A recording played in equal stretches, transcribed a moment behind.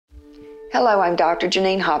Hello, I'm Dr.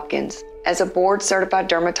 Janine Hopkins. As a board-certified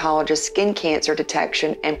dermatologist, skin cancer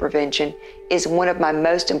detection and prevention is one of my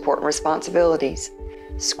most important responsibilities.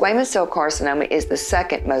 Squamous cell carcinoma is the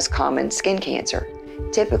second most common skin cancer,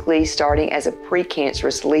 typically starting as a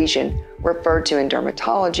precancerous lesion referred to in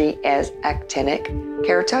dermatology as actinic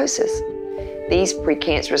keratosis. These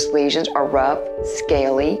precancerous lesions are rough,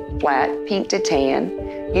 scaly, flat, pink to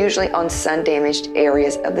tan, usually on sun-damaged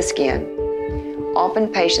areas of the skin.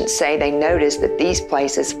 Often patients say they notice that these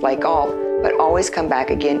places flake off but always come back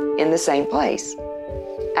again in the same place.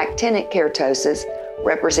 Actinic keratosis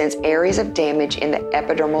represents areas of damage in the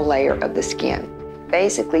epidermal layer of the skin.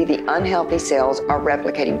 Basically, the unhealthy cells are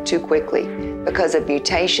replicating too quickly because of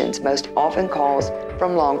mutations most often caused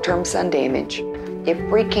from long-term sun damage. If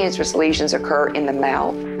precancerous lesions occur in the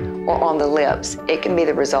mouth or on the lips, it can be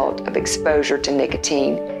the result of exposure to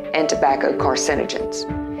nicotine and tobacco carcinogens.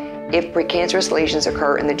 If precancerous lesions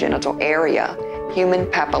occur in the genital area, human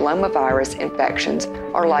papillomavirus infections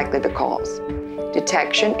are likely the cause.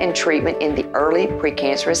 Detection and treatment in the early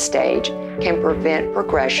precancerous stage can prevent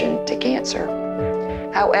progression to cancer.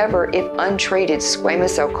 However, if untreated,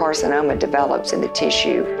 squamous cell carcinoma develops in the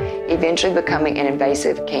tissue, eventually becoming an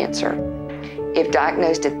invasive cancer. If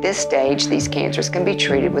diagnosed at this stage, these cancers can be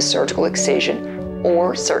treated with surgical excision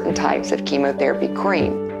or certain types of chemotherapy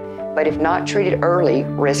cream. But if not treated early,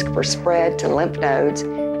 risk for spread to lymph nodes,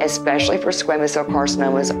 especially for squamous cell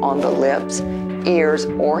carcinomas on the lips, ears,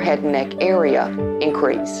 or head and neck area,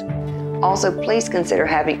 increase. Also, please consider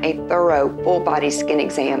having a thorough full-body skin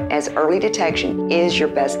exam, as early detection is your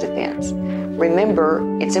best defense. Remember,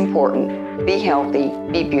 it's important. Be healthy,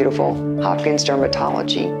 be beautiful. Hopkins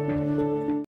Dermatology.